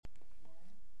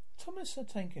Thomas the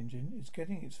Tank Engine is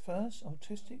getting its first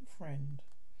autistic friend.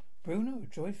 Bruno, a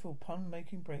joyful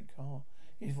pun-making brake car,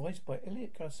 is voiced by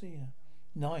Elliot Garcia.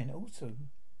 9,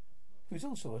 who's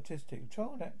also autistic.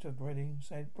 Child actor Redding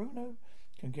said Bruno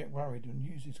can get worried and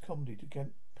uses comedy to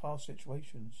get past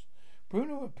situations.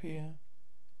 Bruno will appear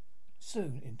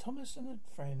soon in Thomas and the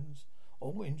Friends.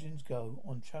 All Engines Go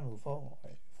on Channel 5.